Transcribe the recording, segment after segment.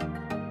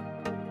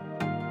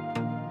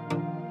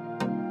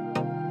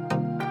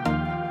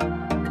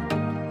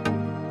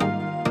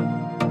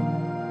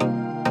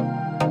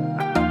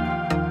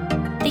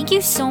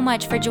Thank you so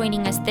much for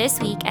joining us this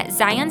week at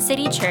Zion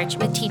City Church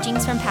with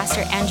teachings from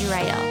Pastor Andrew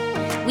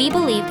Rael. We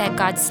believe that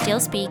God still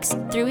speaks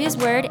through His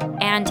Word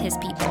and His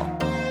people.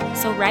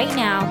 So right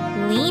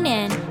now, lean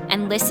in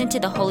and listen to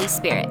the Holy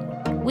Spirit.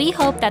 We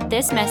hope that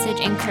this message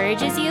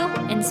encourages you,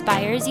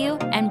 inspires you,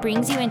 and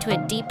brings you into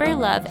a deeper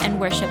love and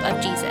worship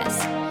of Jesus.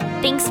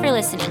 Thanks for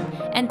listening,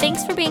 and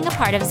thanks for being a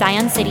part of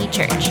Zion City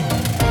Church.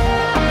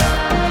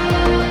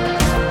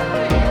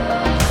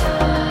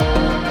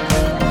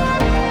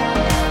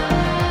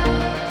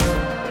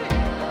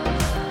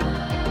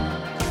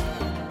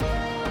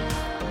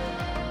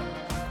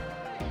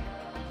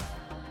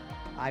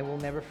 I will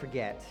never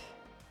forget,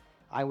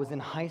 I was in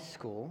high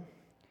school,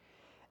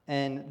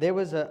 and there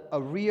was a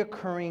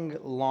reoccurring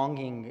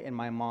longing in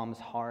my mom's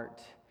heart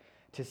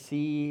to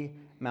see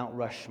Mount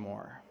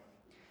Rushmore.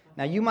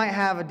 Now, you might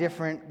have a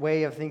different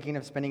way of thinking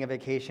of spending a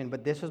vacation,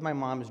 but this was my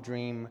mom's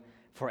dream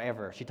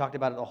forever. She talked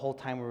about it the whole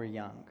time we were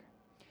young.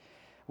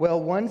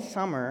 Well, one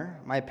summer,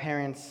 my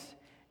parents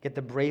get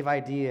the brave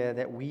idea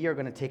that we are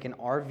going to take an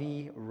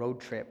RV road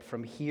trip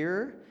from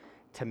here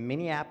to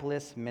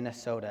Minneapolis,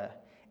 Minnesota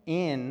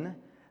in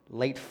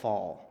late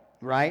fall,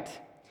 right?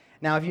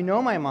 Now, if you know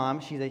my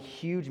mom, she's a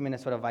huge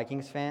Minnesota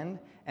Vikings fan,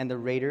 and the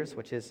Raiders,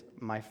 which is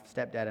my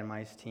stepdad and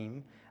my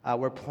team,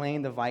 were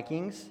playing the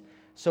Vikings.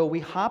 So we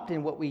hopped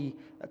in what we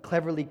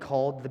cleverly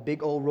called the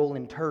big old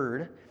rolling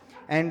turd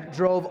and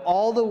drove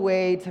all the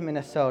way to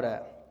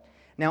Minnesota.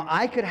 Now,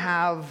 I could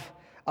have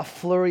a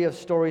flurry of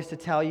stories to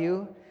tell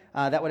you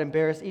that would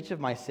embarrass each of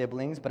my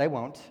siblings, but I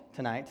won't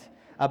tonight,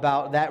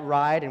 about that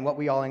ride and what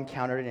we all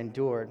encountered and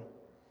endured.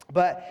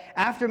 But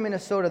after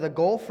Minnesota, the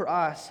goal for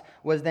us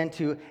was then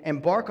to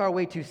embark our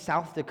way to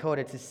South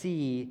Dakota to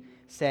see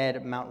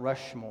said Mount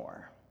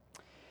Rushmore.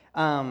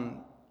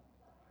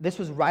 This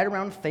was right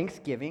around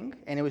Thanksgiving,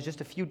 and it was just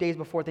a few days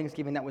before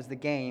Thanksgiving that was the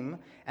game,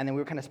 and then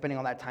we were kind of spending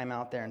all that time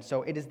out there. And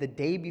so it is the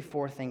day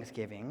before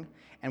Thanksgiving,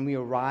 and we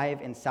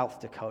arrive in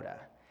South Dakota.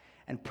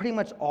 And pretty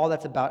much all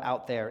that's about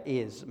out there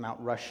is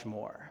Mount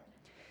Rushmore.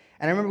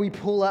 And I remember we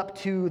pull up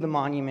to the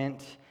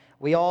monument,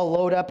 we all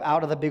load up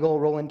out of the big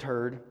old rolling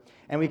turd,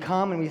 and we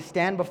come and we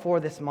stand before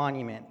this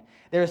monument.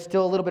 There is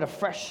still a little bit of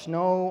fresh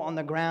snow on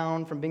the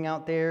ground from being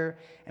out there,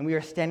 and we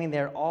are standing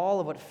there all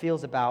of what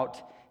feels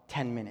about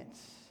 10 minutes.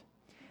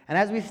 And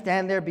as we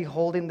stand there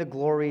beholding the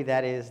glory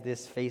that is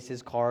this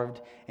faces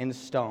carved in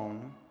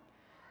stone,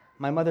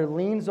 my mother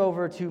leans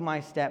over to my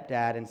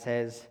stepdad and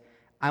says,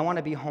 "I want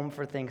to be home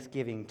for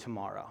Thanksgiving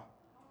tomorrow."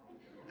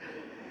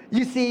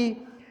 You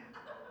see,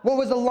 what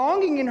was a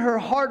longing in her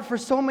heart for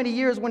so many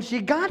years, when she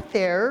got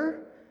there,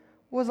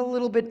 was a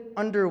little bit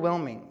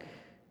underwhelming.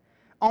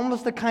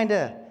 Almost the kind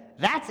of,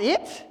 that's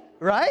it,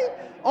 right?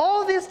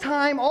 All this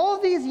time, all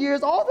these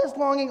years, all this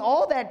longing,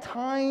 all that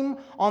time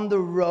on the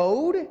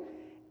road,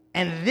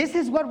 and this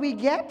is what we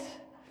get?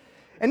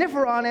 And if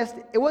we're honest,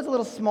 it was a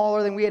little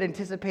smaller than we had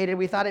anticipated.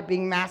 We thought it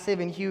being massive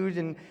and huge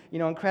and,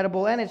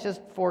 incredible, and it's just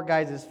four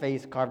guys'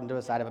 face carved into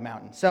the side of a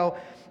mountain. So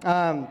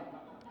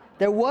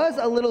there was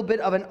a little bit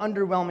of an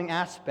underwhelming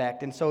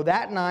aspect, and so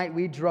that night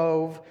we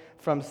drove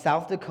from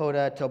South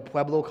Dakota to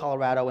Pueblo,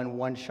 Colorado in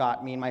one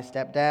shot, me and my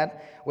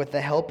stepdad. With the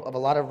help of a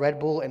lot of Red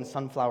Bull and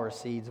sunflower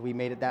seeds, we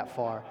made it that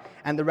far,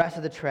 and the rest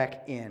of the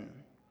trek in.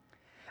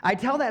 I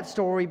tell that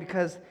story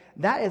because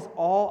that is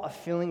all a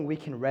feeling we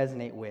can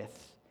resonate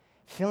with,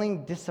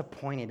 feeling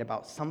disappointed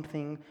about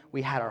something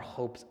we had our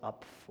hopes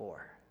up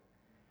for.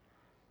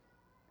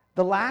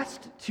 The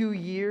last 2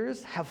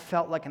 years have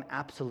felt like an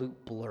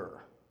absolute blur.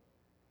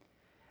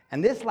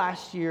 And this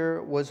last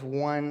year was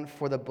one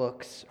for the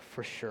books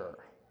for sure.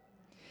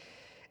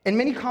 In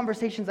many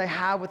conversations I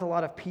have with a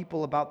lot of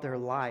people about their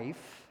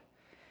life,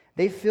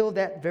 they feel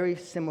that very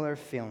similar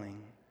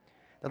feeling,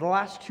 that the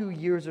last 2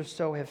 years or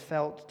so have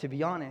felt, to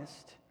be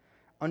honest,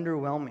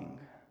 underwhelming,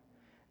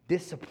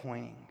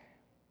 disappointing.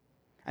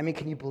 I mean,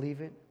 can you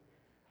believe it?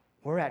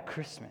 We're at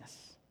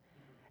Christmas,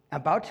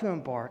 about to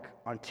embark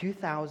on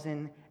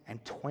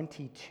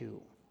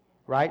 2022.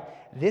 Right?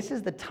 This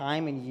is the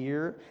time and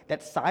year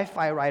that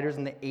sci-fi writers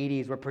in the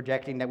 80s were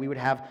projecting that we would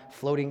have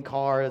floating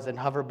cars and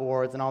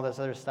hoverboards and all this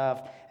other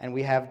stuff, and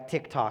we have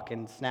TikTok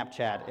and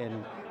Snapchat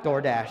and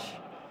DoorDash.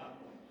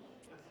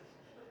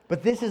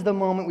 But this is the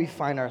moment we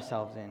find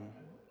ourselves in.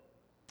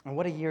 And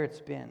what a year it's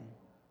been.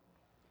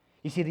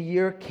 You see, the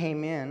year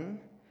came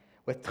in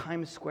with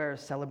Times Square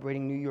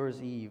celebrating New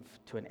Year's Eve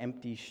to an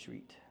empty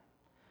street.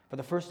 For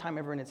the first time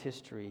ever in its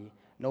history,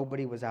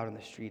 nobody was out in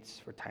the streets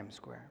for Times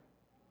Square.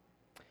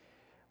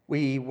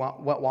 We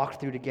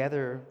walked through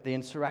together the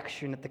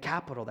insurrection at the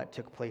Capitol that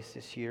took place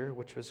this year,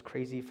 which was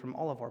crazy from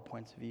all of our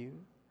points of view.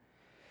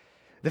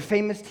 The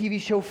famous TV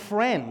show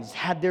Friends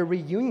had their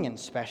reunion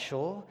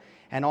special,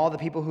 and all the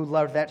people who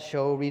loved that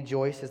show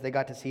rejoiced as they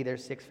got to see their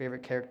 6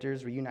 favorite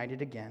characters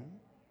reunited again.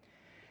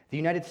 The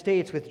United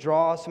States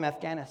withdraws from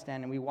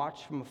Afghanistan, and we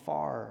watch from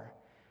afar,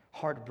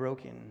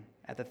 heartbroken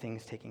at the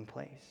things taking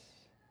place.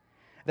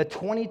 The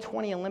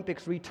 2020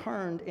 Olympics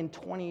returned in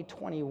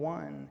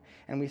 2021,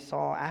 and we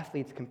saw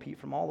athletes compete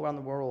from all around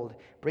the world,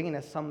 bringing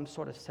us some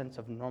sort of sense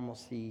of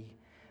normalcy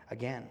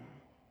again.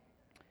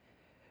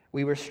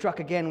 We were struck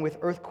again with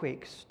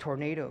earthquakes,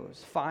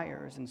 tornadoes,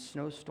 fires, and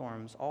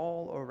snowstorms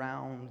all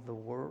around the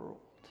world.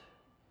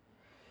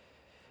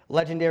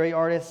 Legendary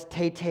artist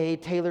Tay-Tay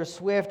Taylor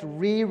Swift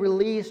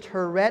re-released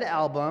her Red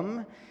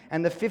album,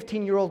 and the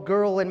 15-year-old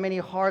girl in many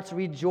hearts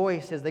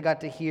rejoiced as they got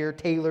to hear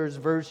Taylor's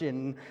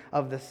version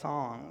of the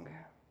song.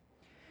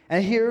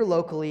 And here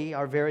locally,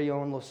 our very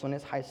own Los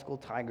Lunas High School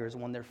Tigers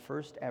won their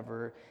first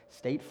ever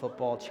state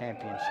football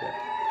championship.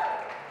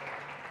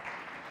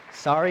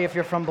 Sorry if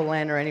you're from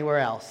Belen or anywhere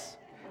else.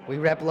 We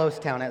rep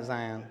Lostown at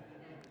Zion.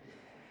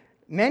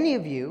 Many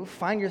of you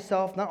find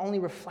yourself not only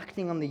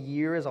reflecting on the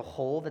year as a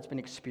whole that's been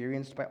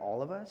experienced by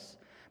all of us,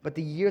 but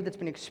the year that's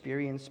been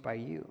experienced by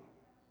you.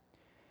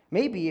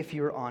 Maybe, if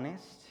you're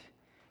honest,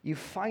 you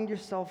find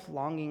yourself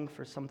longing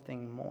for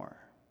something more.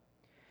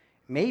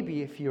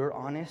 Maybe, if you're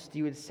honest,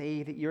 you would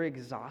say that you're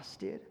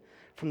exhausted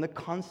from the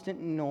constant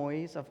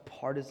noise of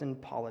partisan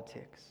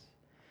politics.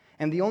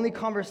 And the only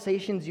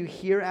conversations you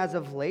hear as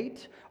of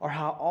late are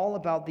how all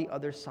about the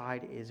other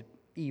side is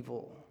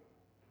evil.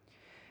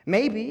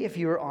 Maybe, if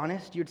you were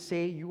honest, you'd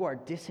say you are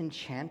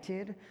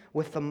disenchanted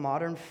with the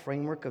modern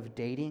framework of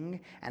dating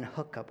and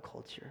hookup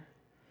culture.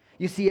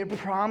 You see, it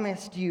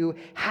promised you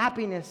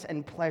happiness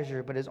and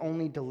pleasure, but has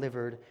only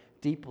delivered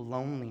deep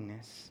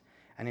loneliness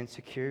and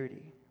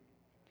insecurity.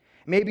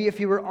 Maybe, if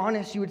you were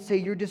honest, you would say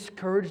you're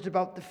discouraged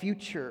about the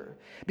future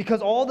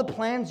because all the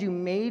plans you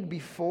made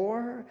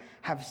before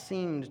have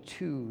seemed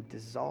to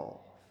dissolve.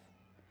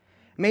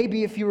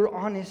 Maybe, if you were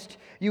honest,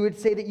 you would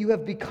say that you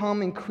have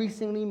become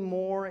increasingly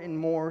more and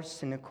more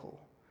cynical.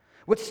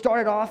 What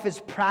started off as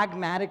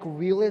pragmatic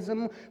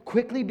realism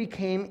quickly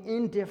became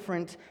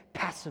indifferent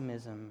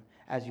pessimism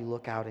as you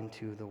look out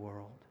into the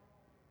world.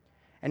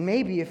 And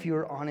maybe, if you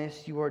were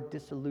honest, you are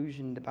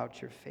disillusioned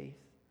about your faith.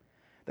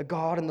 The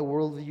God and the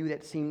worldview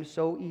that seemed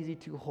so easy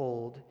to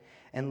hold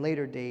in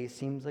later days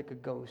seems like a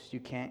ghost you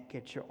can't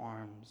get your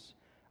arms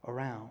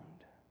around.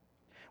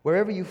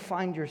 Wherever you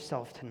find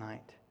yourself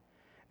tonight,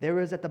 there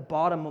is at the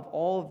bottom of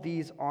all of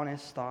these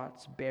honest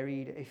thoughts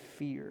buried a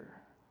fear.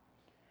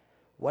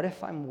 What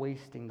if I'm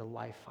wasting the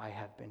life I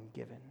have been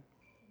given?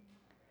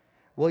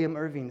 William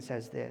Irving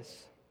says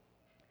this: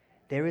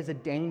 there is a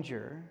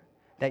danger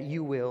that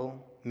you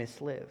will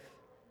mislive,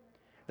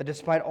 that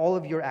despite all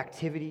of your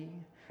activity,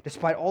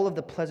 despite all of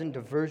the pleasant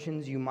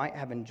diversions you might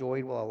have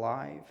enjoyed while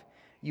alive,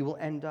 you will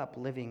end up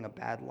living a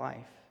bad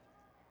life.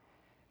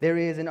 There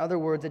is, in other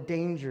words, a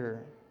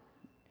danger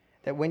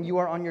that when you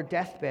are on your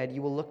deathbed,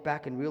 you will look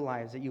back and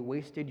realize that you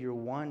wasted your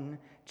one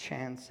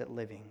chance at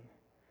living.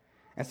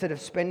 Instead of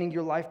spending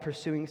your life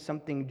pursuing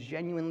something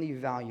genuinely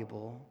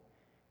valuable,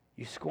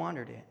 you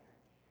squandered it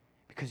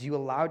because you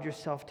allowed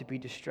yourself to be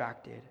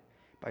distracted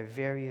by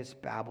various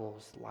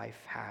babbles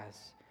life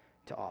has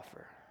to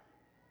offer.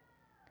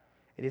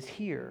 It is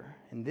here,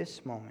 in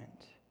this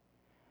moment,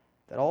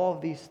 that all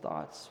of these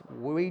thoughts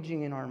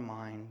waging in our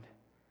mind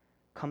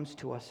comes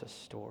to us a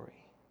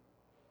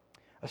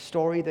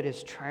story that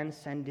has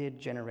transcended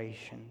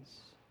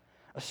generations,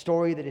 a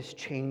story that has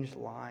changed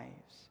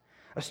lives,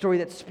 a story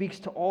that speaks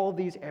to all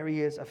these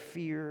areas of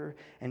fear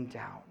and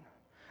doubt,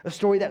 a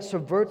story that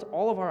subverts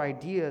all of our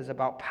ideas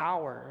about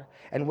power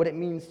and what it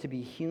means to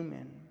be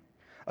human,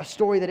 a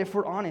story that, if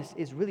we're honest,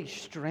 is really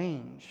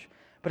strange,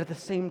 but at the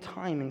same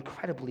time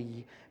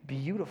incredibly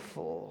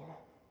beautiful.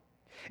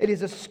 It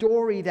is a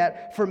story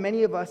that, for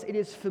many of us, it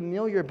is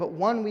familiar, but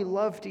one we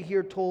love to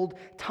hear told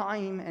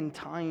time and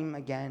time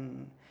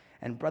again.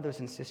 And brothers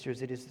and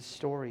sisters, it is the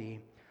story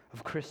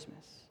of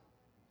Christmas.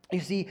 You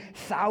see,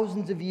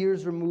 thousands of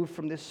years removed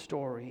from this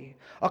story,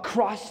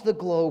 across the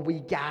globe we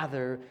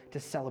gather to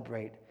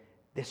celebrate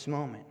this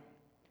moment.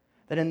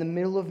 That in the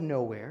middle of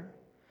nowhere,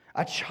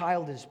 a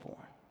child is born.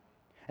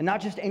 And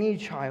not just any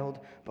child,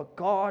 but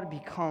God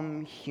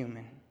become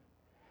human.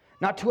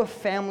 Not to a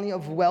family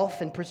of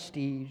wealth and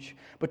prestige,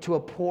 but to a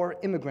poor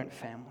immigrant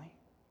family.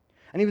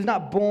 And he was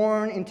not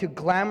born into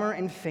glamour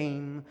and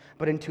fame,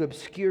 but into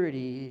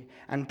obscurity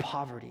and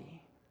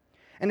poverty.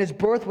 And his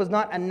birth was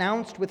not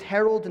announced with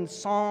heralds and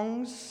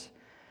songs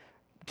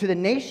to the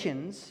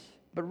nations,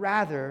 but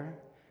rather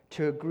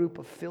to a group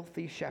of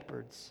filthy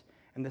shepherds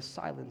in the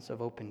silence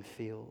of open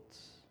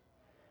fields.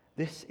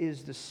 This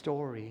is the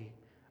story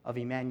of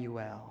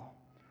Emmanuel,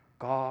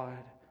 God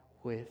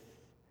with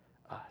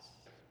us.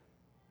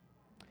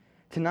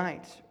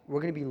 Tonight,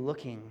 we're going to be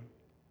looking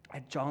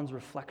at John's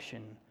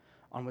reflection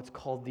on what's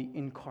called the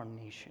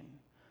incarnation,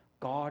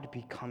 God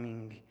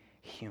becoming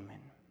human.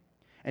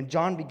 And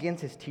John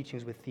begins his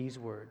teachings with these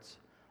words: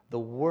 the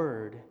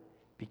Word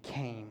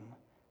became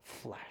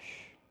flesh.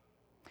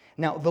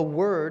 Now, the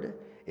Word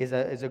is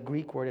a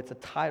Greek word, it's a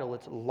title,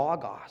 it's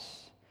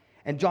logos.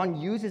 And John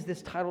uses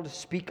this title to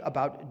speak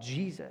about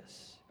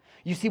Jesus.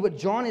 You see, what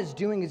John is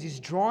doing is he's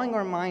drawing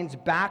our minds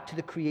back to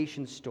the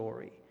creation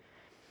story.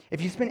 If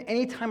you spend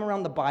any time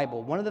around the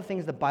Bible, one of the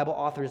things the Bible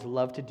authors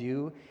love to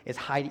do is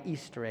hide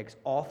Easter eggs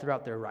all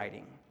throughout their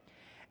writing.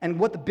 And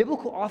what the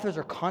biblical authors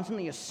are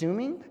constantly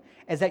assuming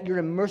is that you're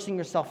immersing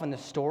yourself in the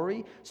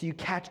story so you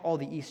catch all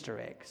the Easter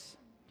eggs.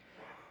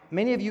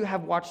 Many of you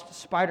have watched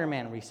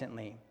Spider-Man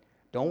recently.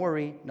 Don't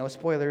worry, no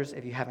spoilers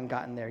if you haven't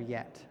gotten there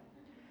yet.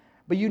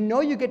 But you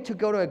know you get to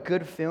go to a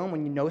good film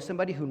when you know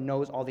somebody who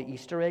knows all the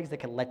Easter eggs that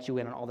can let you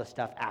in on all the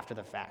stuff after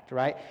the fact,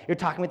 right? You're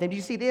talking with them, do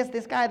you see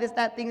this guy,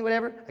 that thing,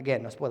 whatever?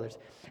 Again, no spoilers.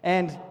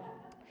 And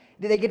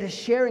they get to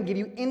share and give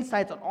you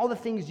insights on all the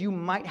things you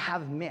might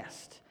have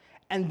missed.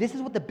 And this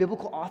is what the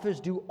biblical authors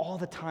do all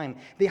the time.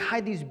 They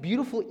hide these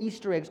beautiful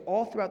Easter eggs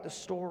all throughout the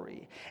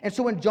story. And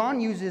so when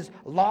John uses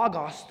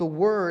logos, the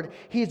word,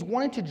 he is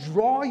wanting to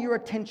draw your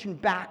attention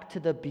back to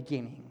the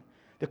beginning,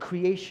 the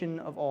creation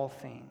of all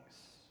things.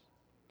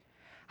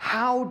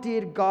 How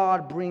did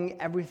God bring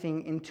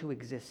everything into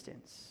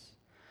existence?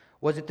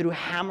 Was it through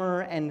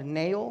hammer and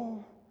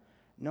nail?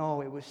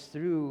 No, it was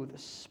through the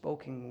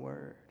spoken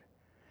word.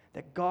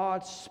 That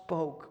God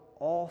spoke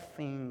all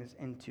things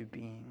into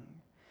being.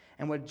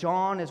 And what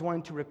John is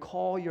wanting to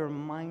recall your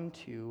mind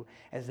to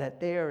is that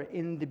there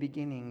in the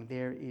beginning,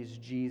 there is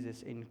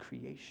Jesus in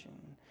creation,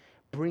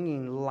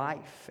 bringing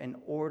life and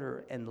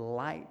order and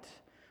light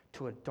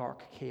to a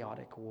dark,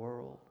 chaotic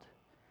world.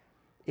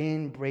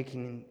 In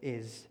breaking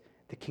is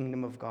the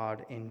kingdom of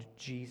God in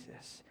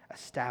Jesus,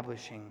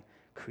 establishing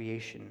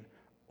creation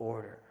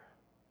order.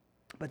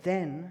 But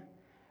then,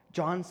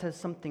 John says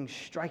something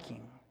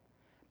striking,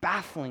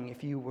 baffling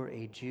if you were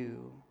a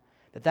Jew,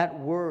 that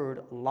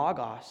word,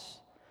 logos,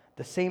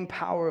 the same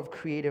power of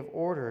creative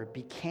order,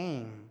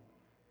 became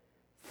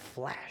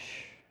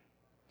flesh.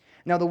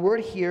 Now, the word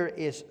here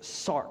is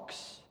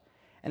sarx,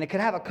 and it could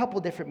have a couple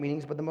different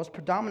meanings, but the most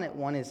predominant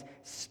one is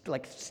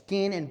like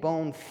skin and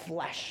bone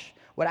flesh,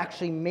 what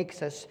actually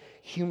makes us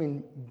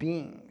human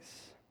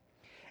beings.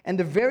 And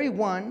the very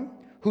one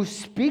who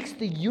speaks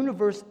the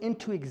universe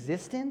into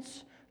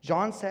existence,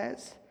 John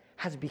says,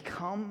 has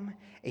become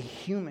a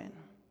human.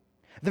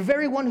 The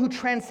very one who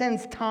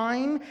transcends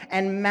time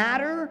and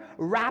matter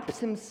wraps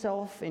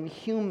himself in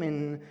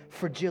human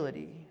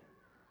fragility,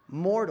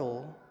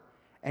 mortal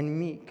and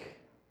meek.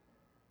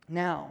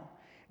 Now,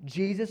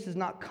 Jesus does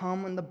not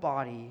come in the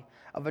body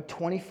of a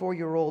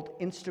 24-year-old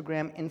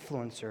Instagram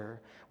influencer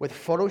with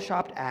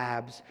photoshopped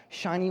abs,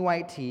 shiny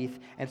white teeth,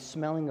 and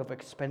smelling of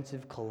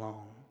expensive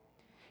cologne.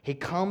 He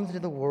comes into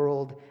the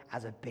world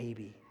as a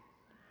baby,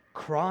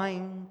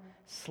 crying,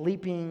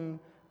 sleeping,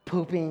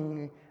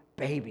 pooping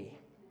baby.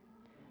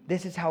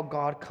 This is how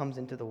God comes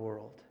into the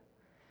world.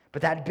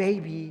 But that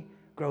baby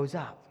grows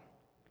up.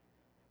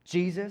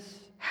 Jesus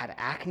had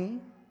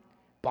acne,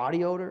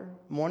 body odor,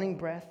 morning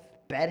breath,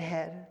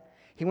 bedhead.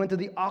 He went through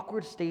the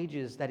awkward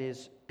stages that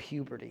is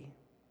puberty.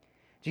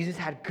 Jesus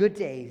had good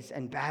days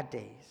and bad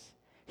days.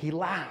 He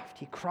laughed,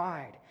 he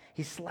cried,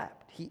 he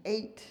slept, he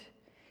ate.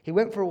 He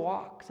went for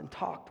walks and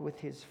talked with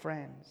his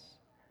friends.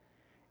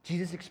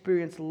 Jesus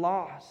experienced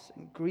loss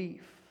and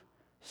grief,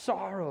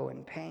 sorrow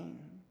and pain,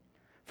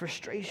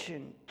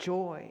 frustration,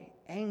 joy,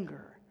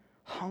 anger,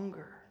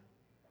 hunger.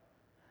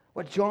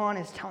 What John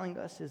is telling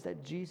us is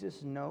that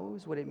Jesus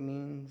knows what it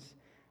means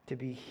to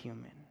be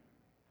human.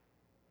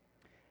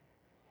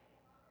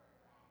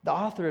 The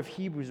author of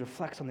Hebrews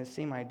reflects on this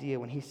same idea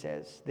when he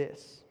says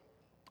this,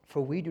 "For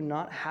we do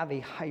not have a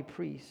high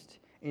priest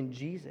in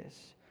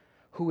Jesus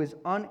who is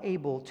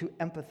unable to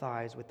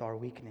empathize with our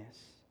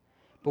weakness,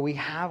 but we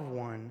have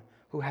one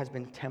who has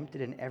been tempted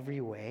in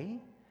every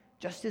way,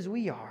 just as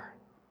we are,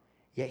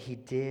 yet he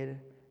did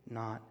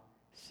not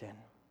sin."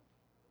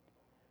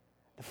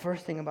 The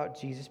first thing about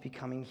Jesus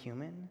becoming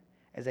human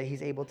is that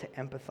he's able to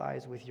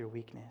empathize with your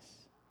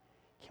weakness.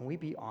 Can we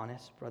be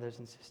honest, brothers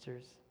and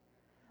sisters?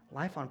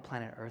 Life on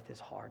planet Earth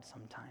is hard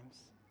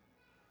sometimes.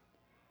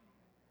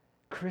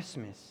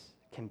 Christmas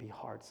can be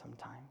hard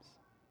sometimes.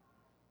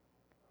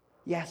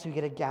 Yes, we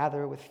get to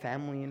gather with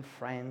family and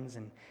friends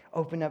and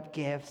open up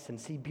gifts and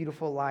see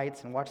beautiful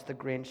lights and watch The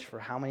Grinch for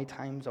how many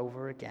times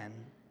over again.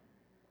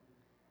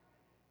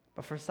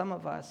 But for some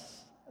of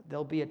us,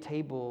 there'll be a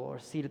table or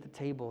seat at the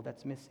table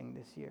that's missing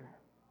this year.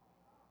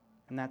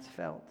 And that's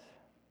felt.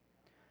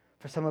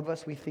 For some of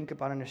us, we think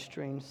about an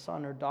estranged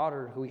son or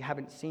daughter who we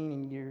haven't seen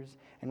in years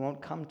and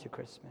won't come to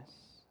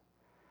Christmas.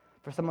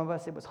 For some of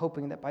us, it was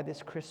hoping that by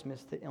this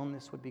Christmas, the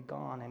illness would be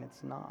gone, and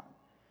it's not.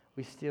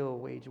 We still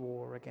wage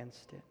war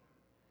against it.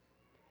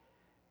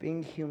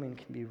 Being human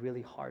can be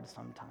really hard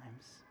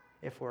sometimes,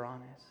 if we're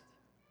honest.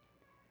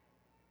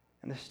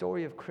 And the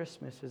story of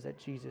Christmas is that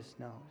Jesus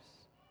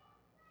knows,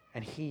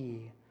 and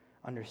he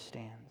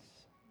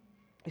understands.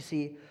 You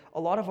see, a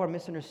lot of our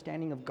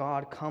misunderstanding of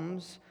God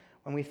comes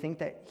when we think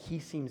that he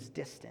seems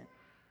distant,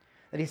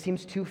 that he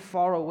seems too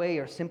far away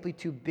or simply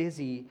too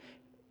busy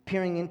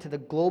peering into the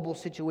global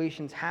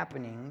situations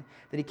happening,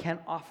 that he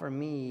can't offer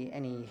me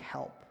any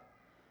help.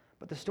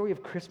 But the story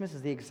of Christmas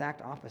is the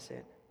exact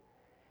opposite.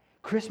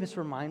 Christmas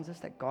reminds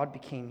us that God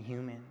became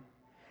human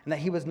and that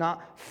he was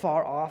not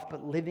far off,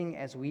 but living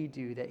as we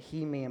do, that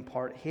he may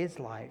impart his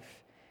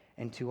life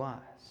into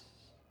us.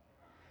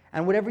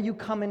 And whatever you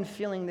come in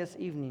feeling this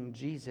evening,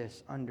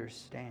 Jesus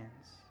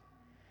understands.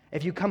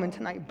 If you come in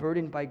tonight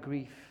burdened by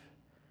grief,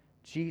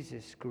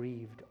 Jesus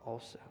grieved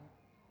also.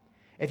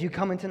 If you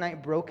come in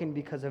tonight broken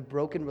because of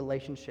broken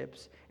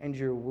relationships and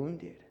you're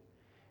wounded,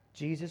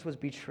 Jesus was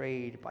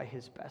betrayed by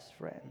his best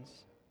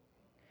friends.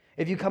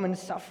 If you come in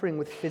suffering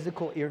with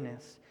physical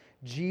illness,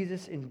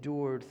 Jesus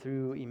endured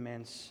through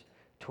immense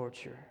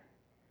torture.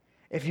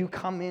 If you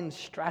come in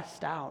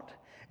stressed out,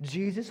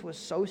 Jesus was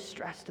so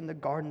stressed in the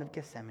Garden of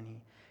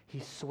Gethsemane, he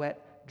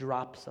sweat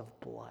drops of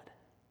blood.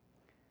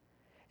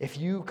 If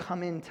you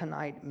come in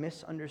tonight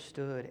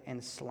misunderstood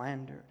and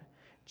slandered,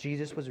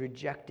 Jesus was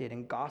rejected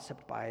and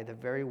gossiped by the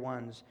very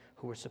ones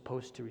who were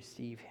supposed to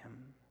receive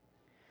him.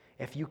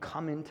 If you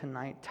come in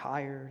tonight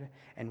tired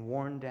and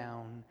worn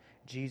down,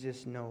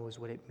 Jesus knows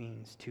what it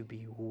means to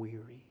be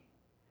weary.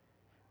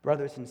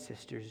 Brothers and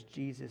sisters,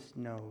 Jesus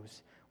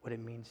knows what it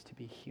means to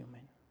be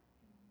human.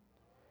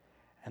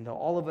 And though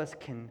all of us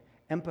can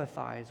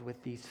empathize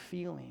with these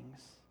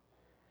feelings,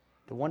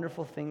 the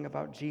wonderful thing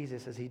about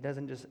Jesus is he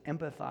doesn't just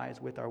empathize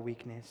with our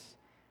weakness,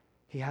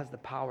 he has the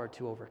power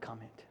to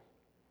overcome it.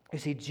 You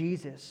see,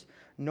 Jesus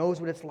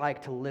knows what it's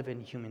like to live in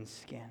human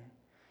skin,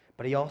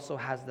 but he also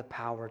has the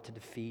power to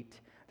defeat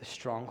the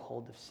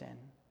stronghold of sin.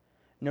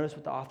 Notice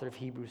what the author of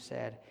Hebrews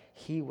said,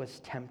 he was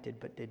tempted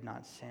but did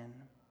not sin.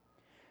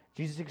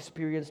 Jesus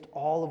experienced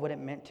all of what it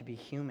meant to be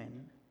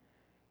human,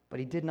 but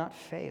he did not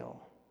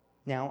fail.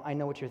 Now, I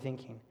know what you're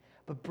thinking,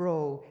 but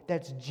bro,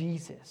 that's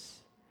Jesus.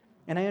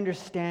 And I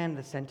understand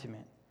the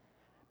sentiment.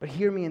 But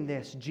hear me in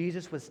this.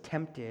 Jesus was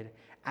tempted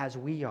as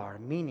we are,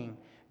 meaning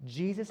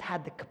Jesus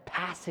had the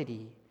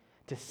capacity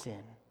to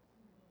sin,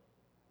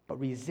 but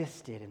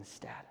resisted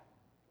instead.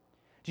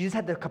 Jesus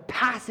had the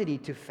capacity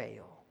to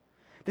fail.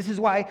 This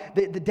is why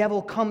the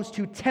devil comes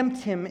to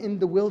tempt him in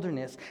the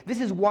wilderness. This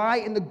is why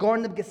in the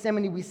Garden of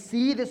Gethsemane we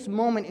see this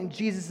moment in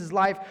Jesus'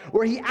 life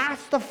where he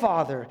asked the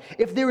Father,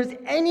 if there is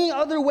any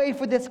other way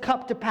for this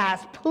cup to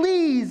pass,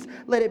 please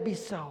let it be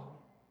so.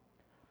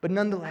 But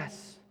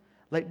nonetheless,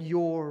 let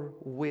your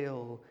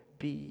will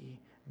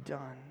be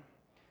done.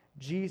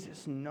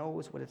 Jesus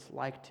knows what it's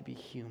like to be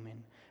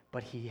human,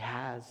 but he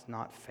has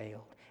not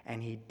failed,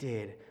 and he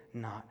did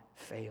not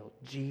fail.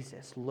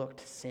 Jesus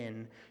looked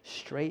sin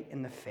straight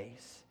in the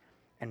face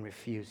and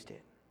refused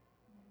it.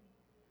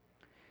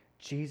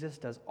 Jesus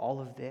does all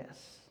of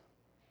this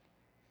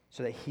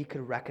so that he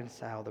could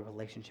reconcile the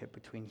relationship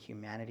between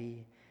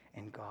humanity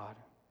and God.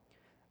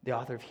 The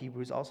author of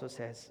Hebrews also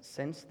says,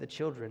 since the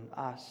children,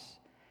 us,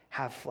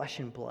 have flesh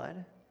and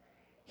blood,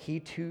 he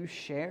too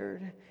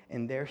shared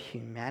in their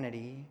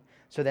humanity,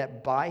 so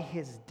that by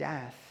his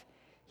death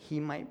he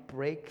might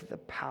break the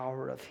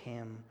power of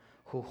him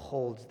who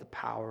holds the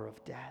power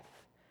of death,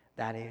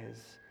 that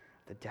is,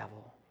 the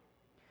devil.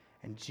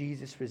 And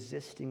Jesus,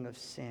 resisting of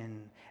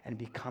sin and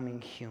becoming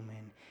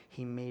human,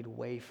 he made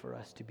way for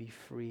us to be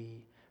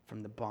free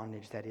from the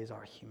bondage that is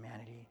our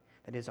humanity,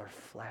 that is our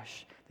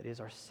flesh, that is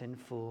our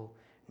sinful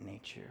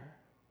nature.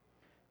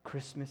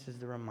 Christmas is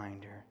the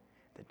reminder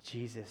that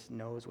Jesus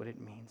knows what it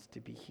means to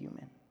be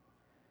human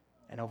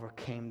and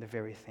overcame the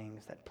very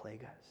things that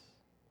plague us.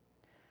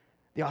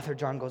 The author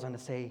John goes on to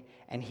say,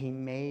 and he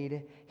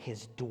made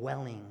his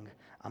dwelling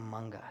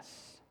among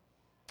us.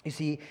 You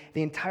see,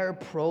 the entire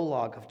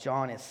prologue of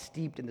John is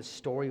steeped in the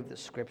story of the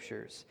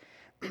scriptures.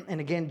 And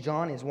again,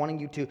 John is wanting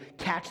you to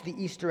catch the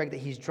Easter egg that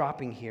he's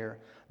dropping here.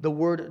 The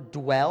word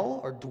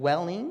dwell or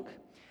dwelling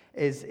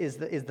is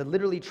the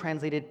literally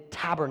translated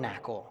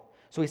tabernacle.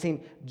 So he's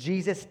saying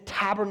Jesus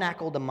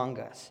tabernacled among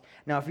us.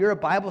 Now, if you're a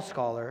Bible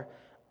scholar,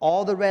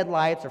 all the red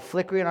lights are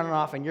flickering on and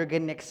off, and you're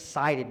getting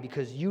excited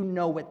because you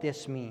know what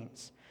this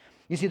means.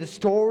 You see, the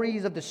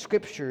stories of the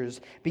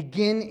scriptures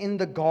begin in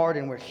the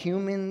garden where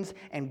humans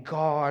and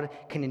God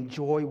can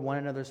enjoy one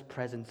another's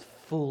presence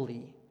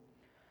fully.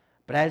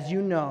 But as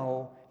you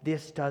know,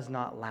 this does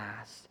not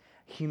last.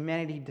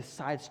 Humanity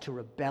decides to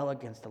rebel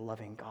against the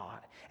loving God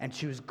and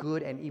choose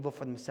good and evil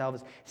for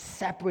themselves,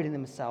 separating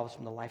themselves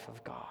from the life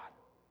of God.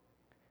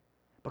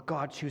 But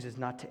God chooses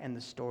not to end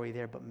the story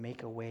there, but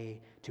make a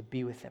way to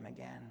be with them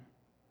again.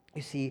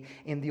 You see,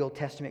 in the Old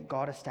Testament,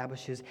 God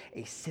establishes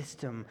a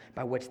system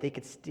by which they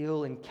could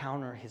still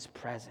encounter his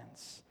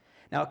presence.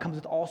 Now, it comes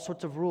with all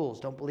sorts of rules.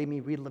 Don't believe me?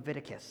 Read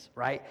Leviticus,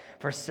 right?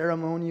 For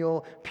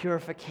ceremonial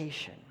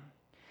purification.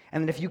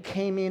 And that if you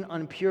came in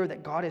impure,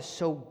 that God is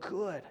so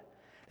good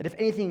that if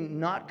anything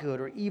not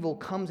good or evil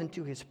comes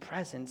into his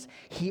presence,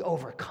 he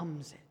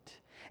overcomes it.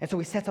 And so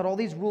he sets out all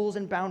these rules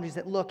and boundaries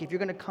that, look, if you're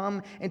going to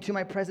come into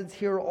my presence,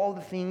 here are all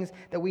the things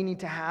that we need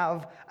to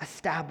have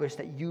established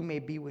that you may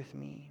be with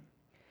me.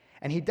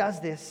 And he does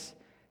this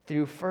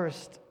through,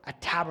 first, a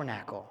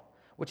tabernacle,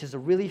 which is a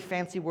really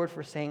fancy word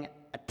for saying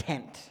a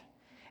tent.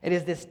 It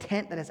is this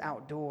tent that is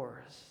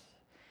outdoors.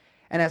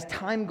 And as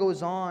time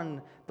goes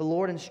on, the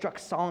Lord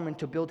instructs Solomon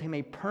to build him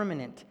a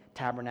permanent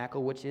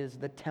tabernacle, which is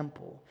the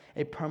temple,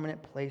 a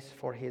permanent place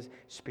for his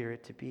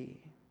spirit to be.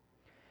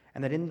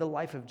 And that in the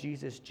life of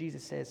Jesus,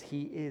 Jesus says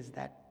he is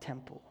that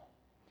temple.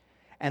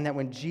 And that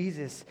when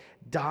Jesus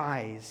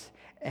dies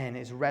and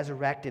is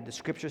resurrected, the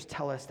scriptures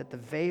tell us that the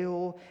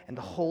veil and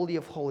the Holy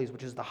of Holies,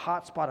 which is the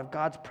hot spot of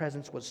God's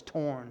presence, was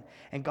torn,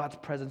 and God's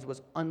presence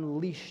was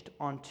unleashed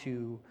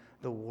onto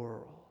the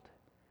world.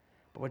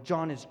 But what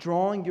John is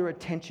drawing your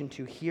attention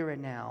to here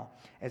and now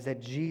is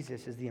that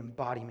Jesus is the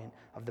embodiment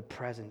of the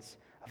presence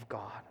of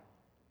God.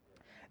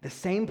 The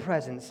same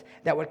presence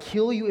that would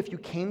kill you if you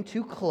came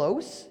too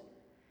close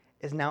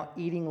is now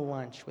eating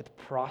lunch with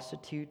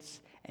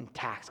prostitutes and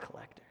tax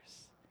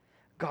collectors.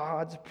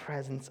 God's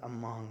presence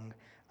among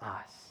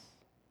us.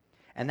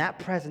 And that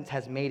presence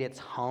has made its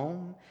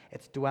home,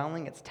 its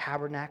dwelling, its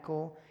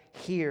tabernacle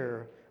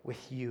here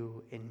with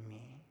you and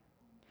me.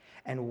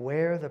 And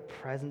where the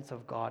presence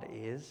of God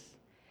is,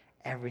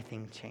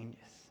 everything changes.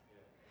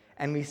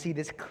 And we see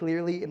this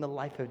clearly in the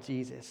life of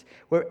Jesus.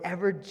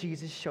 Wherever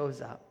Jesus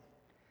shows up,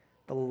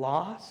 the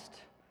lost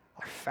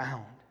are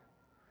found,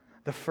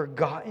 the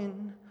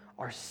forgotten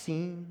are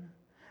seen,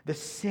 the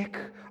sick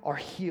are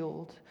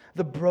healed,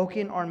 the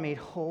broken are made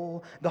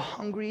whole, the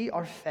hungry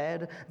are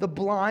fed, the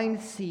blind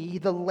see,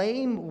 the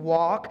lame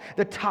walk,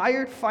 the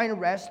tired find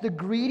rest, the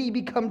greedy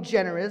become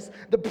generous,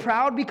 the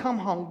proud become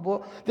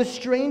humble, the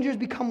strangers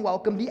become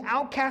welcome, the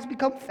outcast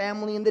become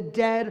family, and the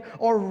dead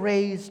are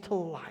raised to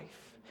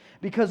life.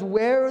 Because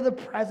where the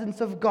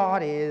presence of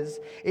God is,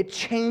 it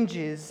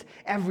changes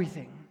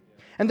everything.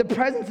 And the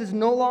presence is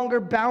no longer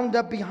bound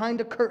up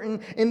behind a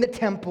curtain in the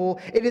temple.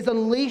 It is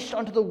unleashed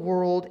onto the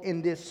world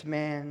in this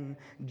man,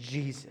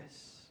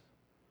 Jesus.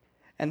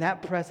 And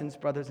that presence,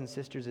 brothers and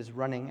sisters, is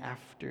running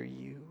after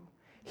you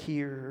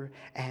here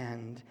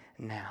and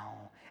now,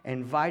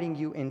 inviting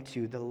you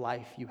into the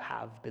life you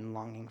have been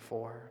longing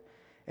for.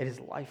 It is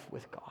life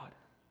with God.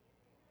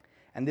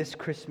 And this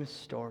Christmas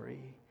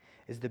story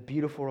is the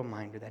beautiful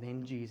reminder that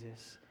in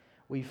Jesus,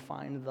 we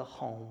find the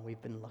home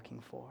we've been looking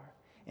for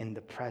in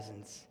the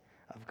presence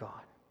of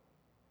God.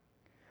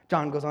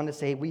 John goes on to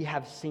say, we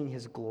have seen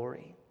his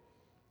glory,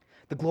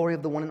 the glory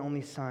of the one and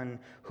only Son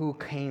who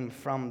came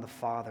from the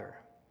Father.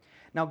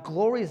 Now,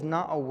 glory is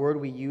not a word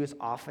we use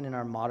often in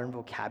our modern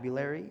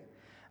vocabulary.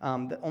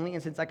 The only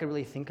instance I could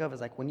really think of is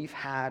like when you've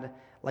had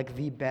like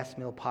the best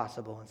meal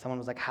possible, and someone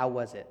was like, how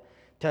was it?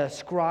 To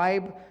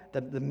ascribe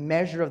the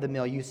measure of the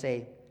meal, you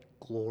say,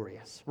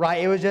 glorious,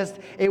 right?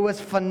 It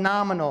was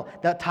phenomenal.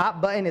 The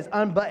top button is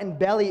unbuttoned,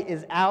 belly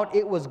is out.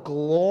 It was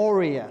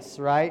glorious,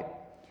 right?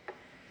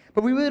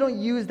 But we really don't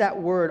use that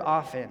word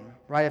often,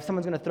 right? If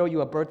someone's going to throw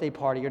you a birthday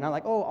party, you're not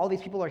like, oh, all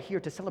these people are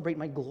here to celebrate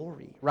my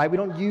glory, right? We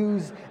don't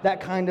use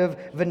that kind of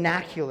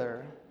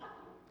vernacular.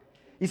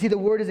 You see, the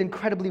word is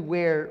incredibly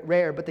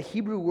rare, but the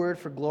Hebrew word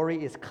for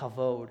glory is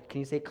kavod.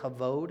 Can you say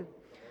kavod?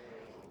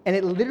 And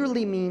it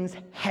literally means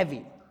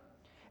heavy.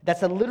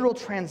 That's a literal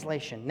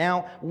translation.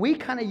 Now, we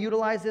kind of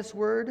utilize this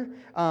word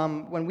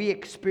when we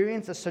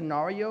experience a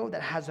scenario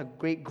that has a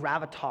great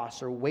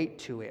gravitas or weight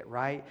to it,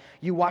 right?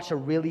 You watch a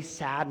really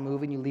sad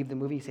movie and you leave the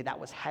movie, you say, that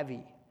was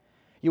heavy.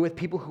 You're with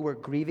people who are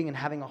grieving and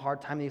having a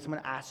hard time, and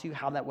someone asks you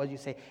how that was, you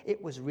say,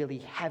 it was really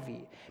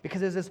heavy.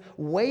 Because there's this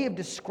way of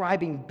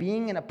describing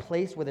being in a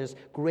place where there's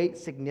great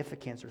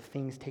significance or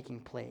things taking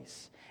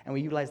place. And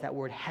we utilize that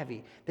word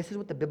heavy. This is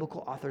what the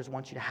biblical authors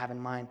want you to have in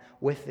mind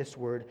with this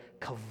word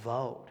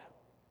kavod.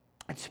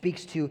 It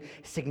speaks to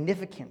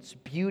significance,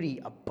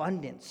 beauty,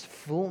 abundance,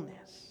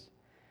 fullness.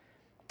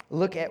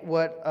 Look at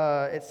what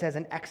it says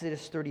in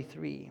Exodus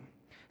 33,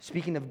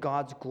 speaking of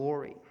God's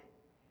glory.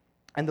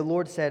 And the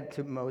Lord said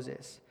to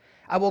Moses,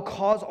 I will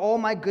cause all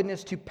my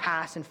goodness to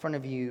pass in front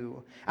of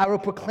you. I will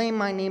proclaim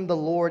my name, the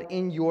Lord,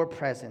 in your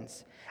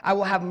presence. I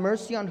will have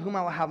mercy on whom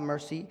I will have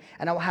mercy,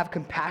 and I will have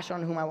compassion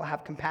on whom I will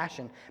have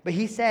compassion. But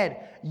he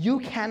said, you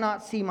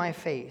cannot see my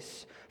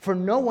face, for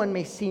no one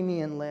may see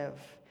me and live.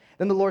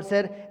 Then the Lord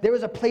said, there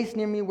is a place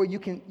near me where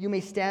you may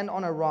stand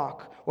on a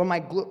rock.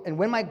 And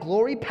when my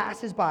glory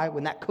passes by,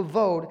 when that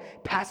kavod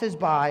passes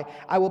by,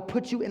 I will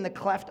put you in the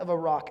cleft of a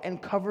rock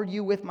and cover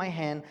you with my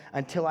hand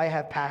until I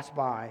have passed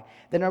by.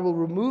 Then I will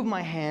remove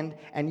my hand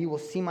and you will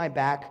see my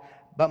back,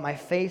 but my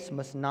face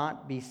must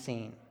not be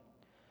seen.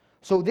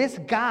 So this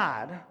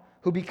God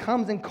who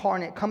becomes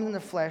incarnate, comes in the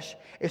flesh,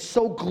 is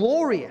so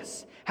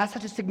glorious, has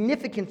such a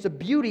significance, a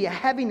beauty, a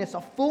heaviness, a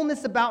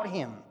fullness about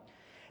him,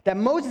 that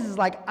Moses is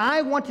like,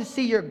 I want to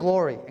see your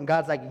glory. And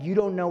God's like, you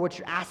don't know what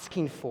you're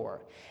asking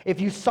for.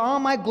 If you saw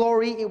my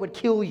glory, it would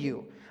kill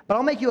you. But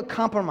I'll make you a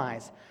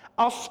compromise.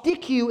 I'll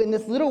stick you in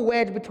this little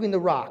wedge between the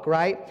rock,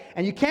 right?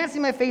 And you can't see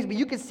my face, but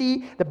you can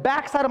see the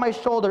backside of my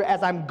shoulder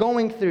as I'm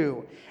going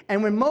through.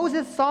 And when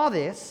Moses saw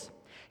this,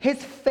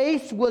 his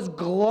face was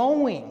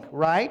glowing,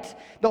 right?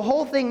 The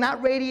whole thing,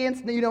 not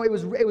radiance,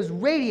 it was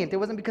radiant. It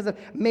wasn't because of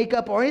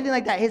makeup or anything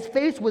like that. His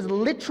face was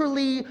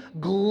literally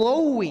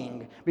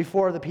glowing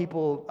before the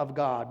people of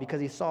God because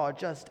he saw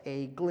just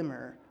a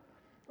glimmer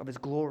of his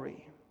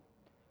glory.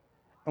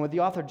 And what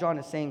the author John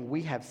is saying,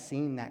 we have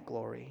seen that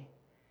glory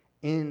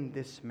in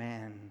this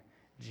man,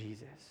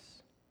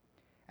 Jesus.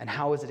 And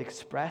how is it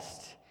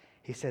expressed?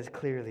 He says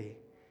clearly,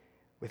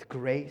 with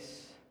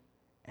grace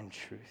and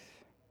truth.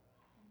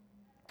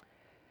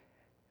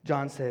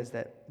 John says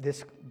that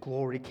this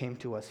glory came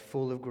to us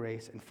full of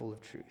grace and full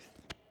of truth.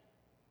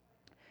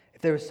 If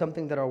there is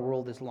something that our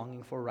world is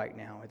longing for right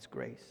now, it's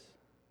grace.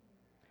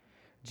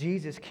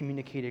 Jesus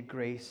communicated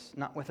grace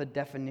not with a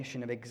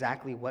definition of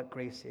exactly what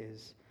grace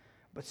is,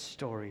 but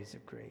stories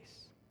of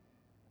grace.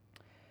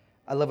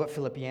 I love what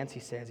Philip Yancey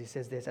says. He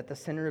says this: at the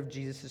center of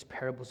Jesus'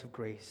 parables of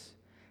grace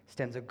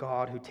stands a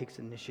God who takes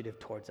initiative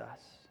towards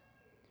us.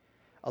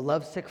 A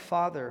lovesick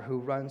father who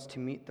runs to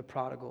meet the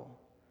prodigal.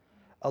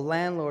 A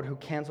landlord who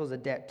cancels a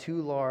debt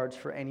too large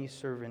for any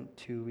servant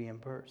to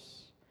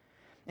reimburse.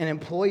 An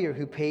employer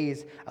who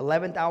pays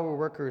 11th hour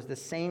workers the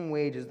same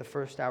wage as the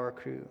first hour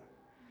crew.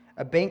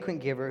 A banquet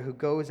giver who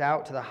goes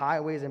out to the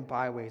highways and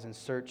byways in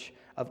search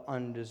of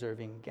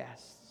undeserving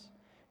guests.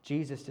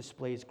 Jesus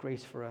displays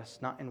grace for us,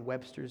 not in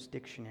Webster's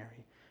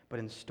dictionary, but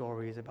in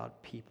stories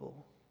about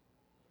people.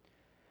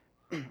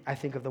 I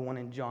think of the one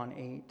in John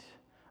 8,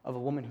 of a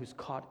woman who's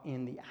caught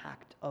in the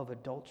act of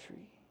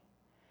adultery.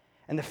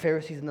 And the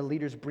Pharisees and the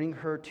leaders bring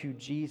her to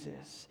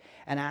Jesus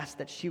and ask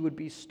that she would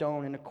be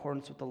stoned in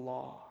accordance with the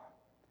law.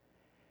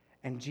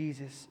 And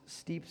Jesus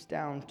steeps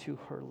down to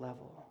her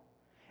level.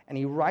 And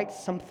he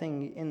writes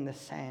something in the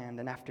sand.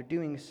 And after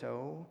doing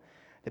so,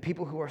 the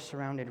people who are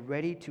surrounded,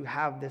 ready to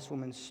have this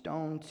woman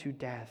stoned to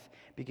death,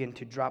 begin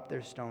to drop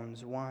their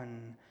stones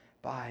one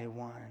by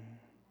one.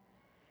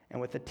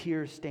 And with a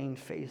tear-stained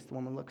face, the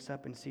woman looks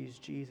up and sees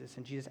Jesus.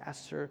 And Jesus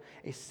asks her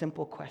a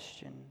simple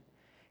question.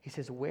 He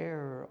says,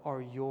 "Where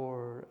are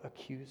your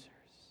accusers?"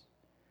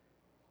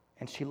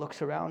 And she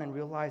looks around and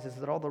realizes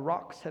that all the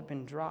rocks have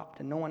been dropped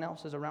and no one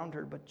else is around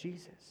her but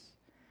Jesus.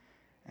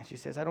 And she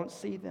says, "I don't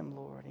see them,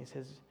 Lord." And he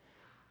says,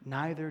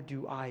 "Neither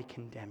do I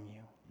condemn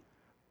you.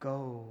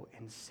 Go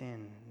and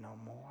sin no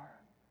more."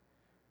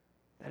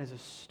 That is a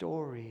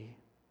story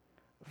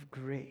of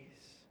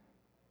grace.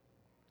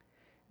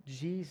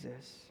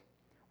 Jesus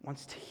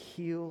wants to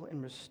heal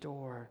and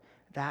restore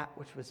that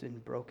which was been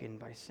broken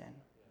by sin.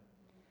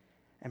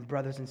 And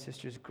brothers and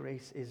sisters,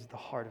 grace is the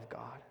heart of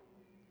God.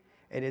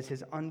 It is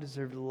his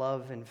undeserved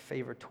love and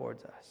favor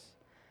towards us,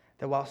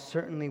 that while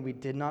certainly we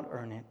did not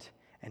earn it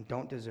and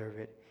don't deserve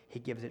it, he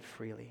gives it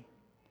freely.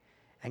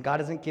 And God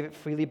doesn't give it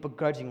freely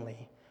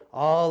begrudgingly.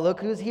 "Oh, look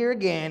who's here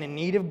again in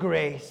need of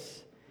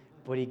grace."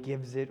 But he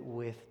gives it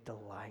with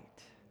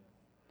delight.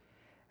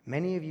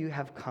 Many of you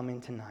have come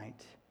in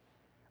tonight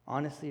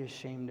honestly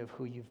ashamed of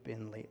who you've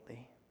been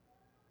lately.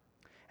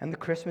 And the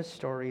Christmas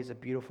story is a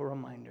beautiful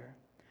reminder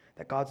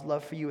that God's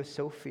love for you is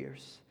so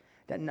fierce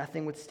that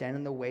nothing would stand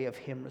in the way of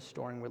him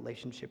restoring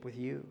relationship with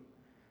you.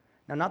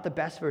 Now, not the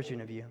best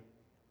version of you,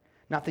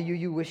 not the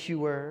you wish you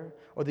were,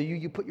 or the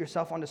you put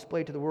yourself on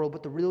display to the world,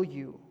 but the real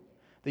you.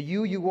 The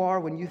you are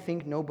when you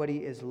think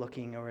nobody is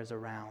looking or is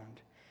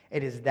around.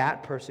 It is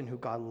that person who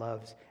God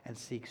loves and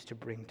seeks to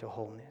bring to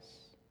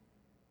wholeness.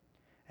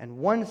 And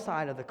one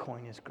side of the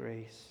coin is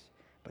grace,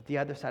 but the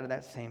other side of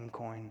that same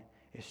coin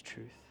is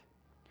truth.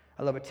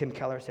 I love what Tim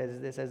Keller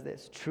says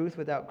this: truth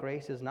without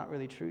grace is not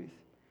really truth,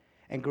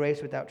 and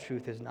grace without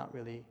truth is not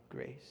really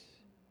grace.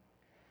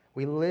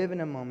 We live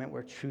in a moment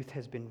where truth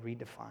has been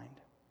redefined.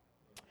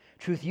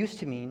 Truth used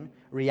to mean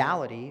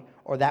reality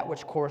or that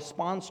which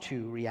corresponds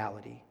to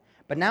reality.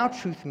 But now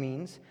truth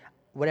means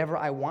whatever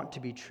I want to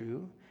be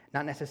true,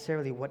 not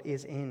necessarily what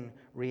is in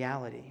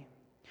reality.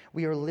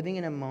 We are living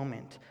in a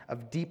moment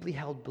of deeply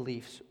held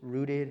beliefs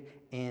rooted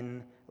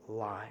in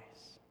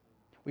lies.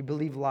 We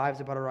believe lies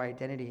about our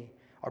identity,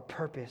 our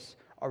purpose,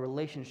 our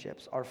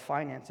relationships, our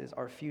finances,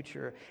 our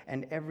future,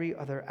 and every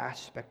other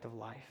aspect of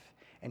life.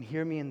 And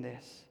hear me in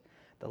this: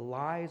 the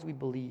lies we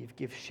believe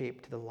give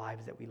shape to the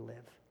lives that we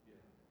live.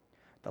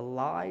 The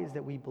lies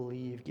that we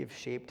believe give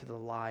shape to the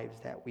lives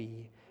that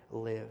we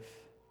live.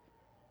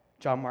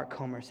 John Mark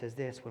Comer says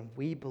this: when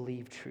we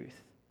believe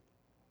truth,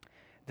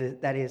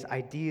 that is,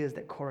 ideas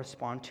that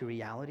correspond to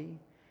reality,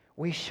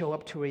 we show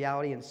up to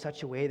reality in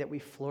such a way that we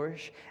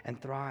flourish and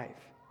thrive.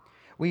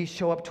 We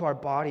show up to our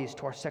bodies,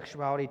 to our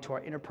sexuality, to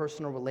our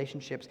interpersonal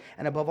relationships,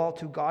 and above all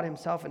to God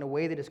himself in a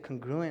way that is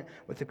congruent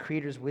with the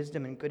Creator's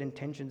wisdom and good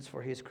intentions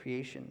for his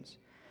creations.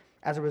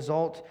 As a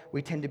result,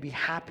 we tend to be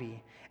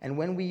happy. And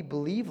when we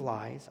believe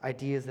lies,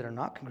 ideas that are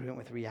not congruent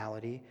with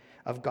reality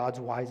of God's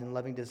wise and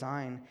loving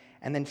design,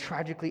 and then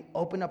tragically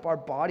open up our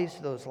bodies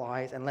to those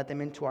lies and let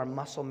them into our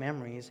muscle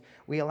memories,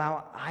 we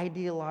allow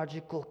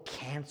ideological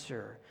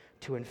cancer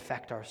to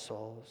infect our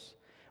souls.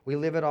 We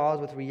live at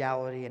odds with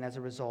reality, and as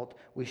a result,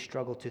 we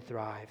struggle to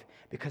thrive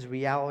because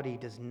reality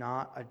does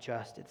not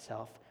adjust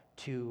itself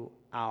to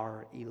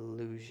our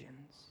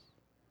illusions.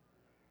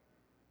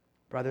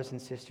 Brothers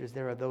and sisters,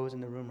 there are those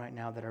in the room right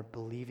now that are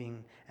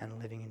believing and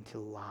living into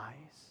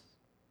lies.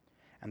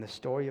 And the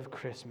story of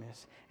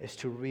Christmas is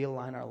to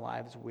realign our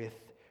lives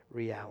with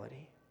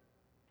reality.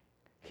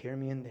 Hear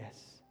me in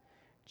this: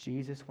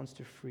 Jesus wants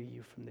to free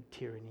you from the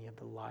tyranny of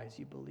the lies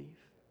you believe.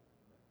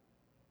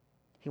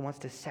 He wants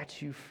to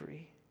set you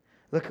free.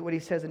 Look at what he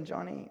says in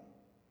John 8.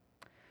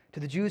 To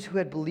the Jews who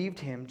had believed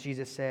him,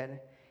 Jesus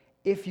said,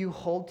 "If you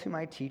hold to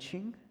my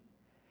teaching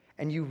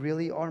and you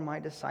really are my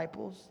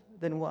disciples,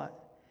 then what?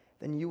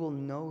 Then you will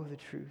know the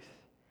truth.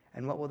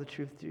 And what will the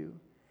truth do?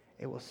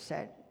 It will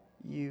set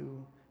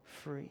you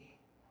free."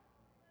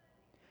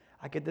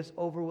 I get this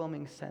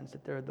overwhelming sense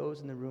that there are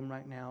those in the room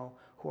right now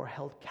who are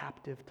held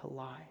captive to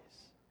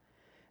lies.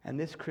 And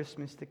this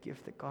Christmas, the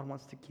gift that God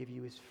wants to give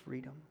you is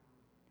freedom.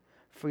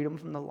 Freedom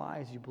from the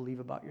lies you believe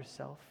about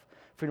yourself.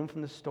 Freedom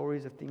from the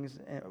stories of things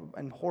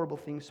and horrible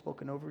things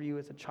spoken over you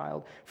as a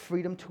child.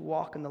 Freedom to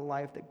walk in the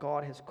life that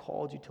God has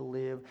called you to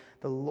live.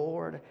 The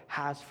Lord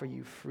has for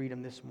you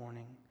freedom this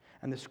morning.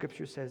 And the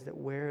scripture says that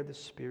where the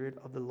Spirit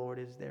of the Lord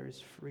is, there is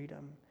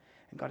freedom.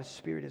 And God's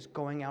Spirit is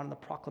going out in the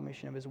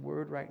proclamation of His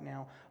word right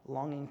now,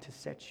 longing to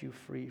set you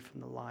free from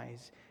the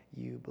lies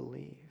you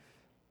believe.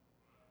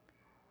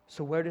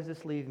 So where does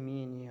this leave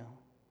me and you?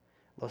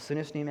 Los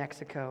Lunas, New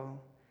Mexico,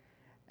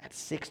 at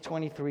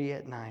 6:23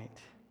 at night.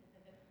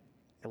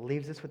 It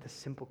leaves us with a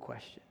simple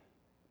question.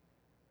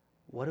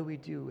 What do we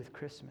do with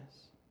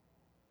Christmas?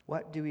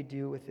 What do we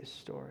do with this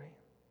story?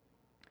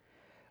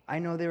 I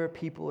know there are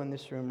people in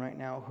this room right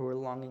now who are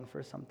longing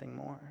for something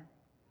more.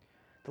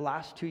 The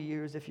last 2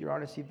 years, if you're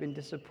honest, you've been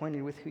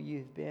disappointed with who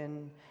you've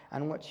been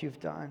and what you've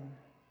done.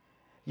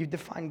 You've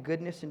defined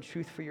goodness and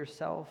truth for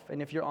yourself,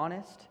 and if you're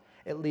honest,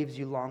 it leaves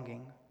you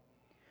longing.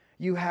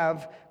 You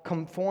have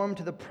conformed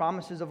to the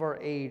promises of our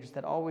age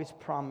that always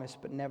promise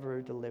but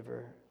never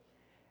deliver.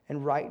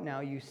 And right now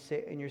you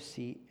sit in your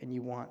seat and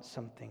you want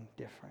something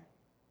different.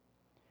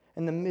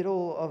 In the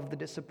middle of the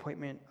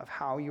disappointment of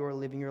how you are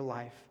living your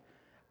life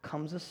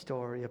comes a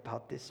story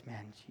about this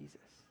man, Jesus.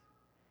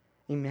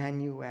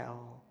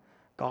 Emmanuel,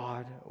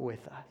 God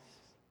with us.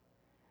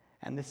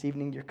 And this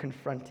evening you're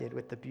confronted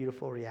with the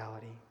beautiful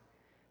reality.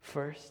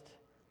 First,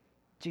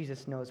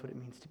 Jesus knows what it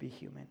means to be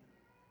human.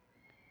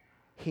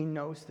 He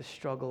knows the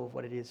struggle of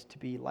what it is to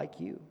be like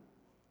you.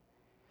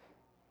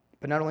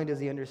 But not only does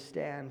he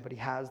understand, but he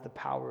has the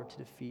power to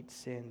defeat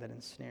sin that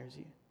ensnares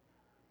you.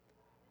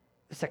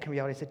 The second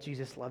reality is that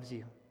Jesus loves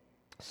you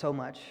so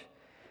much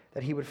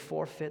that he would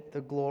forfeit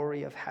the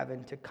glory of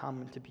heaven to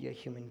come and to be a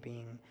human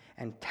being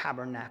and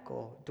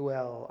tabernacle,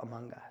 dwell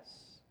among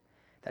us,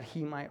 that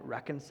he might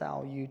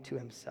reconcile you to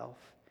himself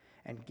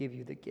and give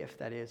you the gift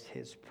that is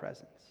his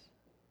presence.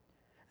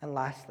 And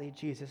lastly,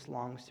 Jesus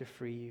longs to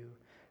free you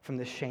from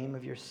the shame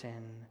of your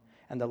sin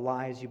and the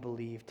lies you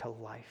believe to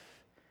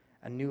life,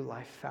 a new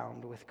life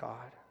found with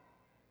God.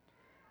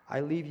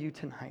 I leave you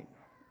tonight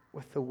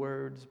with the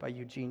words by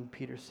Eugene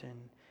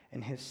Peterson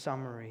in his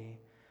summary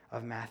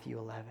of Matthew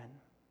 11.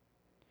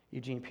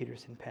 Eugene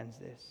Peterson pens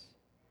this: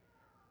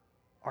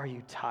 Are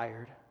you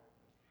tired,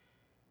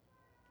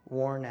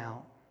 worn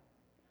out,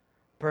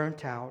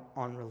 burnt out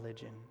on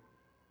religion?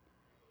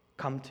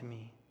 Come to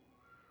me.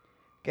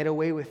 Get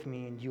away with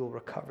me and you will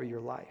recover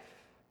your life.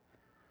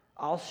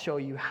 I'll show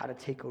you how to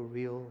take a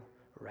real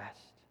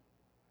rest.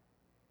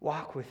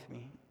 Walk with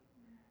me.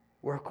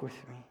 Work with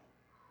me.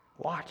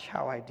 Watch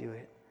how I do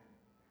it.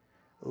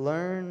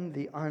 Learn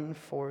the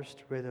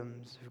unforced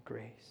rhythms of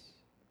grace.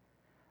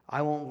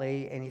 I won't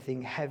lay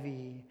anything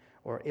heavy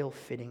or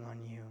ill-fitting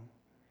on you.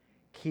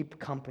 Keep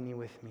company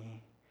with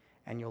me,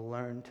 and you'll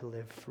learn to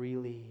live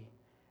freely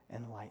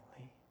and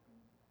lightly.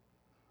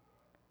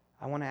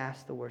 I want to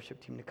ask the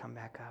worship team to come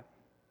back up.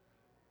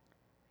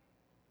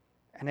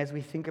 And as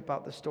we think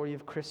about the story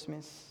of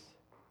Christmas,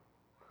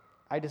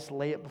 I just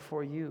lay it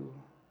before you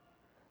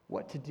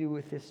what to do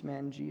with this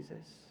man,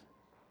 Jesus.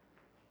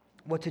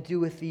 What to do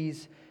with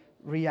these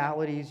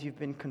realities you've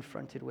been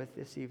confronted with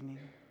this evening.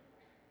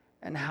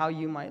 And how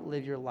you might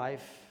live your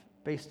life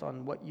based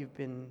on what you've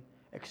been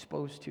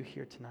exposed to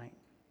here tonight.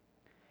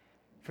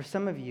 For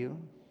some of you,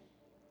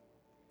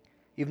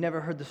 you've never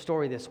heard the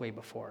story this way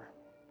before.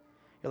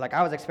 You're like,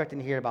 I was expecting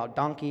to hear about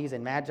donkeys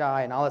and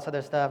magi and all this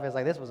other stuff. It's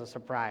like, this was a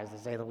surprise, to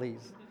say the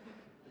least.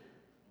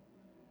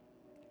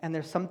 And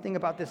there's something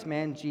about this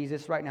man,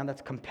 Jesus, right now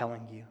that's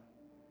compelling you.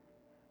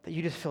 That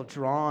you just feel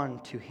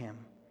drawn to him.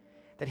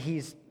 That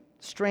he's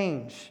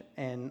strange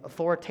and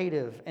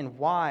authoritative and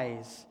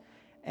wise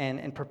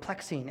and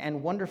perplexing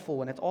and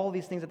wonderful. And it's all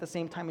these things at the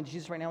same time. And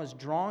Jesus right now is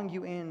drawing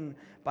you in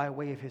by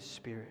way of his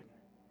Spirit.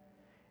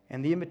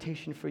 And the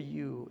invitation for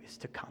you is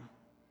to come.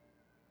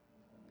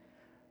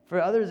 For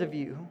others of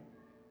you,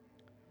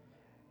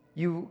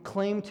 you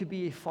claim to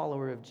be a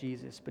follower of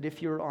Jesus, but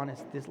if you're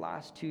honest, these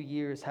last 2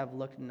 years have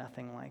looked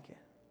nothing like it.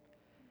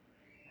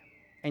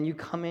 And you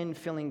come in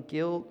feeling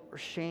guilt or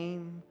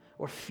shame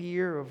or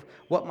fear of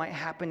what might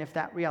happen if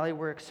that reality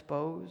were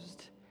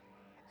exposed.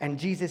 And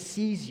Jesus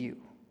sees you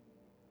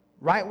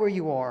right where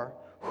you are,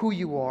 who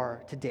you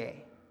are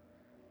today.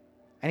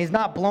 And he's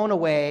not blown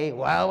away,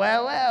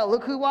 well,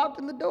 look who walked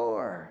in the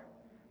door.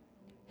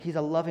 He's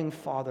a loving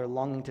father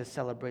longing to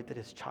celebrate that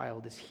his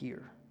child is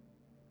here.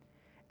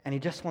 And he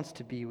just wants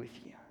to be with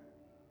you.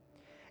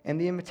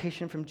 And the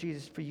invitation from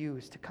Jesus for you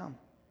is to come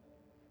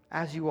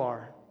as you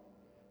are.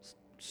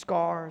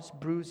 Scars,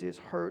 bruises,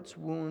 hurts,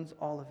 wounds,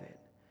 all of it.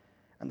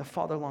 And the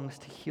Father longs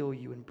to heal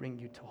you and bring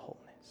you to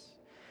wholeness.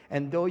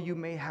 And though you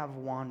may have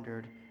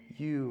wandered,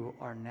 you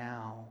are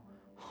now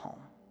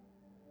home.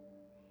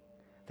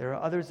 There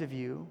are others of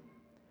you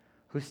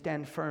who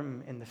stand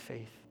firm in the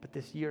faith, but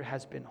this year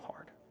has been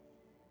hard.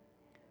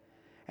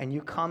 And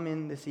you come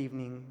in this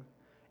evening,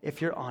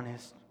 if you're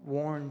honest,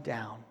 worn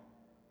down,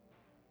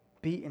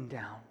 beaten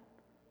down,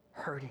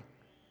 hurting.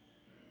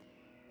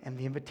 And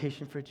the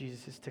invitation for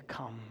Jesus is to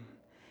come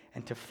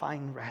and to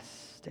find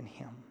rest in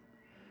him.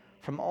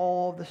 from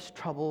all the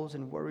troubles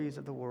and worries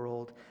of the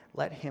world,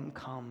 let him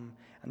come.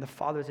 And the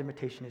Father's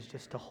invitation is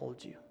just to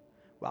hold you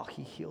while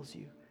he heals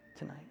you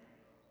tonight.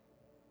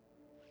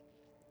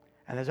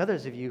 And there's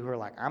others of you who are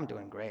like, I'm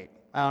doing great.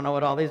 I don't know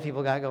what all these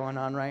people got going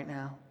on right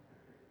now.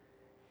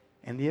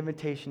 And the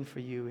invitation for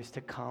you is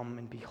to come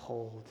and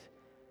behold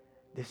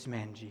this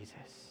man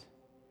Jesus,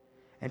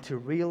 and to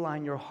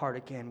realign your heart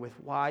again with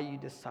why you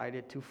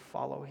decided to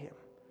follow him.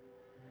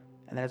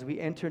 And as we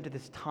enter into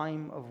this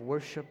time of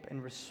worship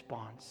and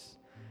response,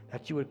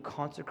 that you would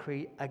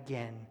consecrate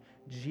again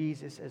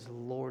Jesus as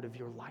Lord of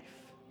your life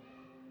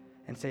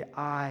and say,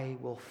 I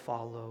will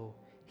follow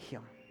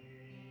him.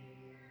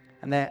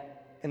 And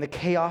that in the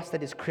chaos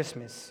that is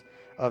Christmas,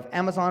 of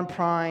Amazon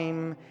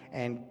Prime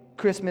and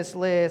Christmas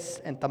lists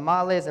and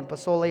tamales and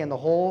pozole and the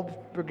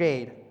whole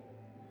brigade,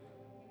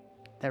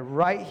 that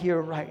right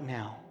here, right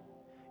now,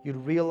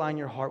 you'd realign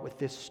your heart with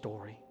this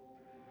story,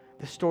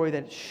 the story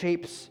that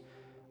shapes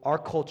our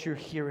culture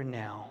here and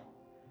now,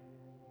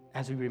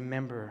 as we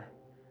remember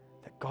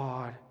that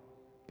God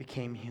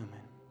became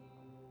human.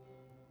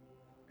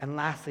 And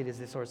lastly, it is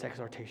this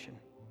exhortation.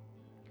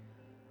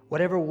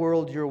 Whatever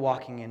world you're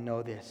walking in,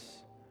 know this: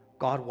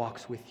 God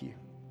walks with you,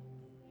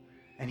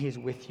 and he is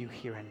with you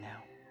here and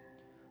now.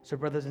 So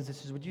brothers and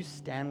sisters, would you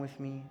stand with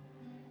me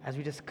as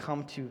we just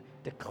come to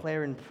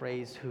declare and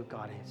praise who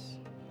God is.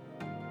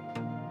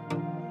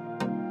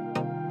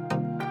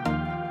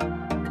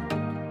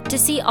 To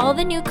see all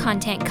the new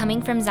content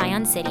coming from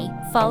Zion City,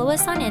 follow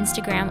us on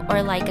Instagram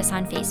or like us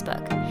on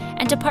Facebook.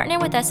 And to partner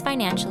with us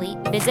financially,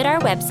 visit our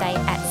website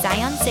at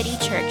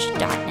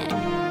zioncitychurch.net.